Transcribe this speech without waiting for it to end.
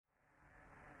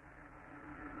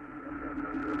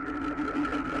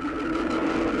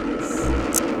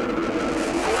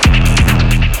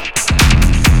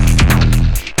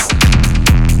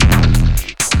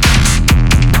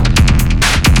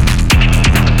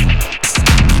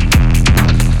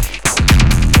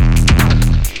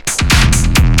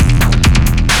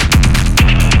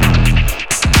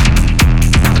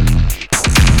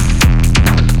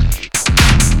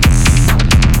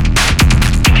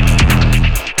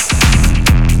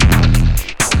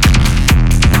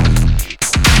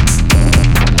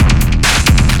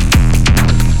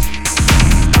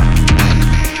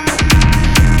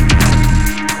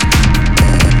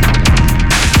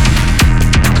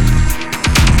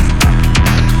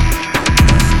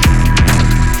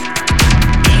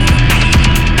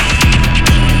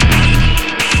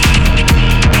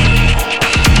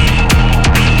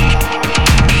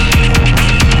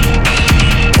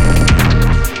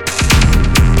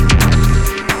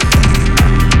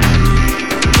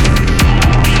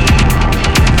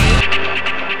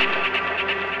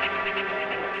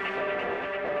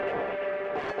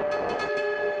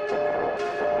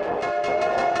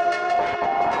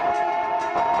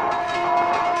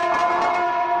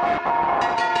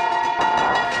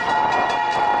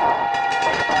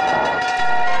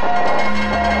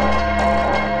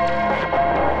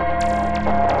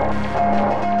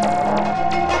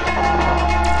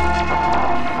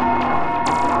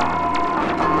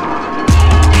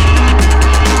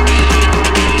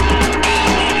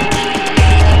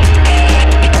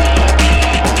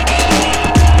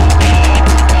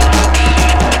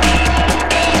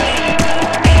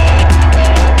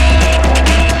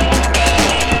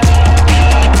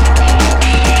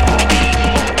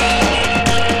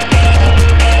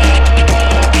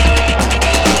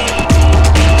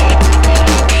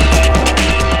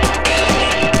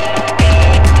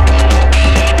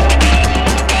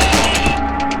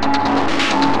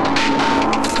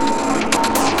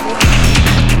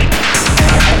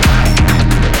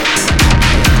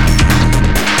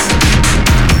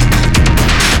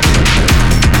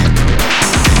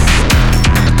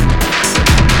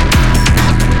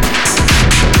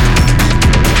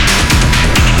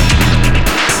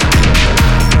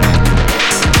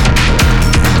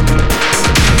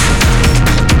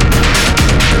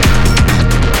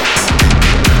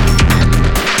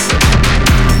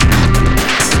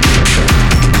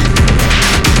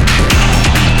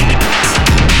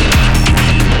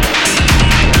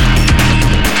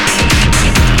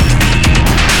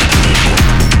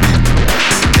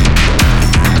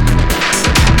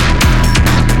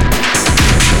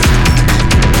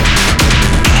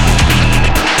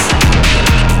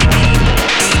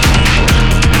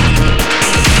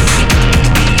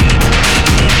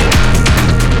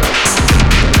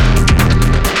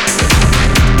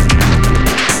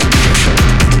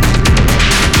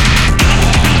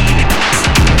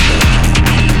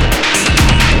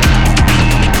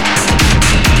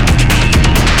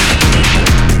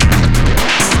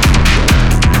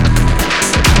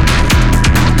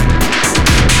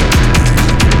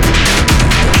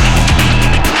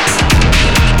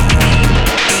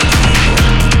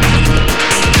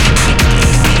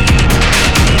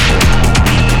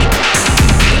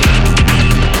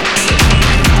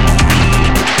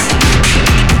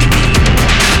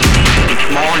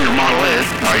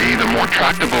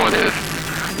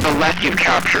you've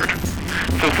captured.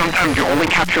 So sometimes you only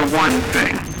capture one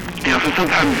thing. You know, so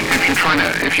sometimes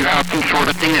if you have some sort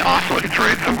of thing that oscillates,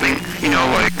 right, something, you know,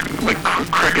 like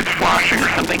crickets flashing or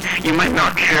something, you might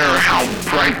not care how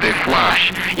bright they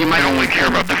flash. You might only care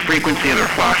about the frequency of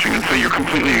their flashing, and so you're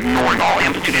completely ignoring all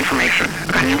amplitude information.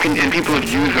 And people have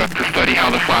used that to study how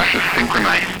the flash is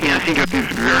synchronized. You know, so you get these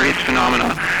various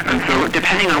phenomena, and so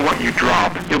depending on what you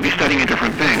drop, you'll be studying a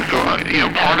different thing. So, you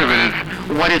know, part of it is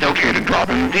what is okay to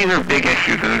drop, and these are big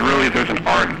issues, and really there's an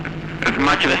art, as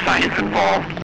much of a science involved.